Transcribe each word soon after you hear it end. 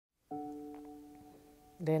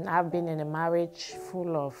Then I've been in a marriage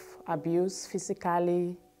full of abuse,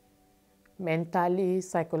 physically, mentally,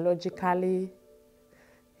 psychologically.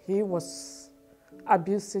 He was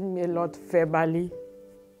abusing me a lot verbally.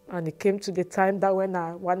 And it came to the time that when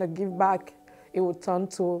I want to give back, it would turn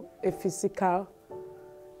to a physical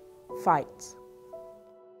fight.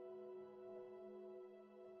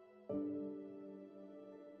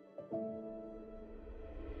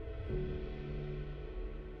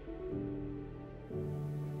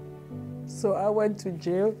 So I went to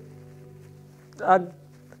jail, and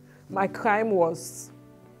my crime was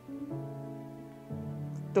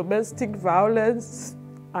domestic violence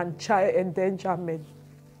and child endangerment.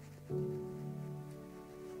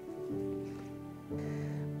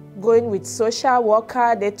 Going with social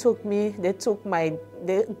worker, they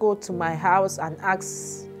go to my house and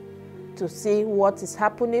ask to see what is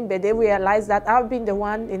happening, but they realized that I've been the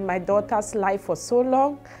one in my daughter's life for so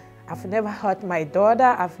long. I've never hurt my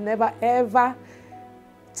daughter. I've never ever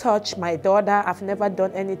touched my daughter. I've never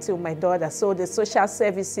done anything with my daughter. So the social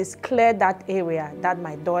services cleared that area that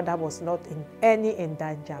my daughter was not in any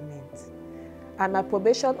endangerment. And my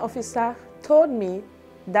probation officer told me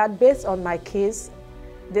that based on my case,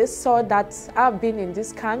 they saw that I've been in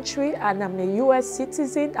this country and I'm a U.S.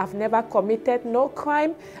 citizen. I've never committed no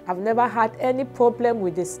crime. I've never had any problem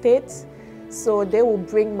with the state. So they will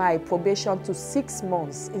bring my probation to 6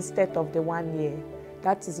 months instead of the 1 year.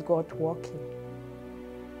 That is God working.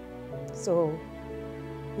 So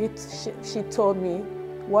she told me,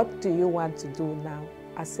 what do you want to do now?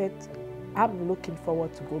 I said, I'm looking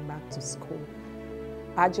forward to go back to school.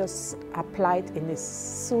 I just applied in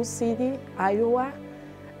Sioux City, Iowa,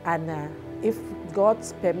 and if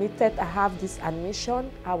God's permitted I have this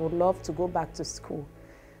admission, I would love to go back to school.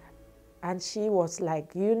 And she was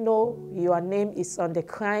like, you know, your name is on the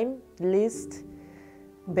crime list,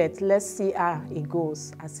 but let's see how it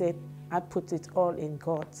goes. I said, I put it all in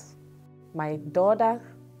God. My daughter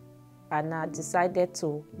and I decided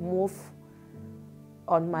to move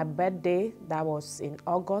on my birthday. That was in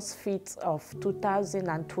August 5th of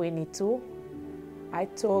 2022. I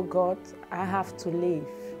told God, I have to leave.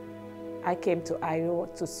 I came to Iowa,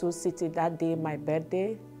 to Sioux City that day, my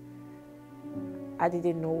birthday. I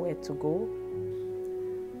didn't know where to go.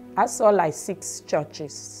 I saw like 6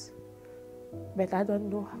 churches, but I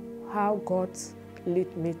don't know how God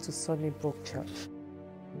led me to Sunnybrook Church.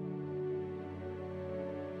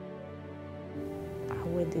 I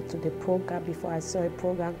went into the program before I saw a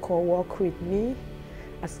program called Walk With Me.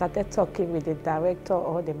 I started talking with the director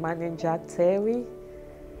or the manager, Terry,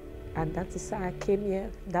 and that is how I came here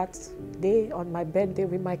that day on my birthday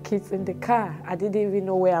with my kids in the car. I didn't even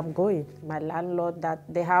know where I'm going. My landlord,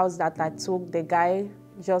 the house that I took, the guy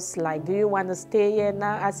just like, do you want to stay here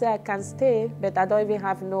now? I said, I can stay, but I don't even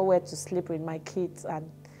have nowhere to sleep with my kids. And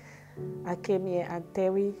I came here and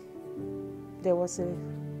Terry, there was a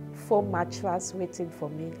foam mattress waiting for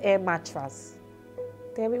me, air mattress.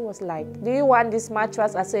 Terry was like, do you want this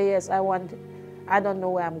mattress? I said, yes, I want it. I don't know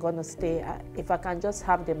where I'm going to stay. If I can just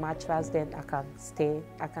have the mattress, then I can stay.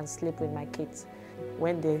 I can sleep with my kids.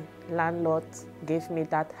 When the landlord gave me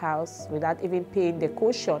that house without even paying the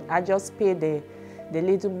caution, I just paid the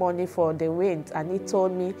little money for the rent, and he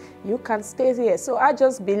told me, you can stay here. So I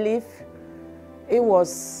just believe it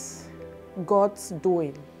was God's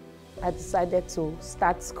doing. I decided to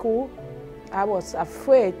start school. I was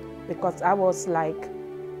afraid because I was like,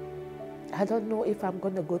 I don't know if I'm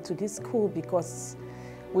going to go to this school because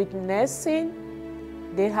with nursing,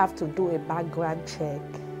 they have to do a background check.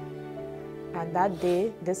 And that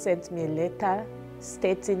day, they sent me a letter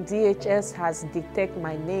stating DHS has detected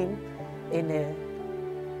my name in a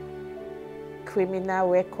criminal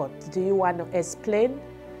record. Do you want to explain?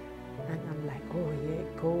 And I'm like, oh yeah,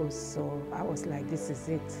 it goes. So I was like, this is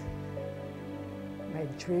it. My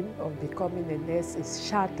dream of becoming a nurse is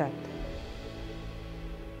shattered.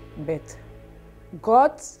 But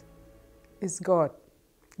God is God.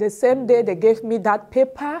 The same day they gave me that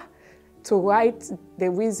paper to write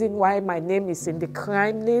the reason why my name is in the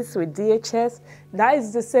crime list with DHS, that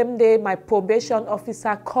is the same day my probation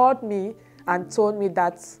officer called me and told me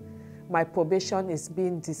that my probation is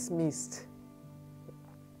being dismissed.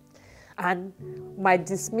 And my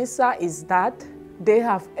dismissal is that they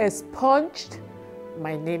have expunged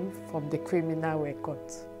my name from the criminal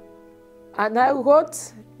records. And I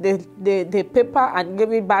wrote the paper and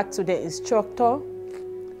gave it back to the instructor.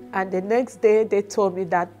 And the next day, they told me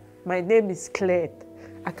that my name is cleared.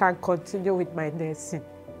 I can continue with my nursing.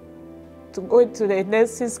 To go into the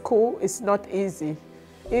nursing school is not easy.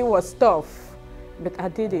 It was tough, but I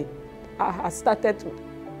did it. I started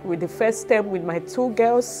with the first term with my 2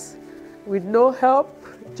 girls with no help.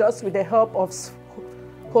 just with the help of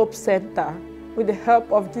Hope Center, with the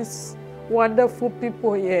help of these wonderful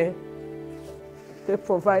people here. They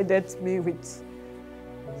provided me with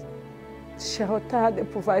shelter, they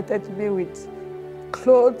provided me with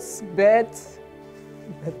clothes, beds.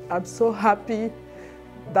 I'm so happy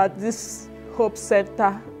that this Hope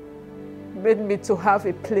Center made me to have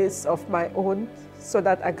a place of my own so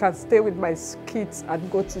that I can stay with my kids and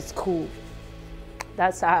go to school.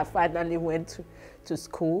 That's how I finally went to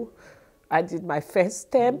school. I did my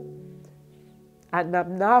first term, and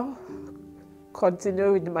I'm now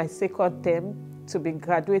continuing with my second term to be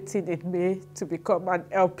graduating in May to become an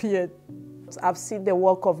LPN. I've seen the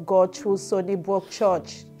work of God through Sunnybrook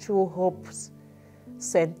Church, through Hope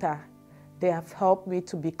Center. They have helped me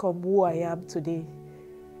to become who I am today.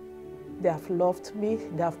 They have loved me,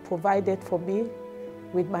 they have provided for me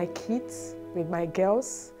with my kids, with my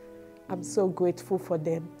girls. I'm so grateful for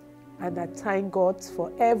them. And I thank God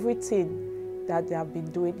for everything that they have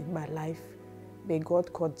been doing in my life. May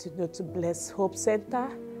God continue to bless Hope Center.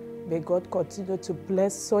 May God continue to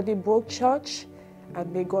bless Sunnybrook Church.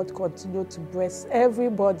 And may God continue to bless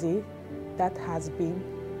everybody that has been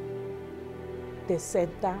the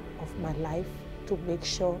center of my life to make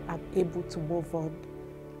sure I'm able to move on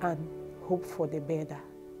and hope for the better.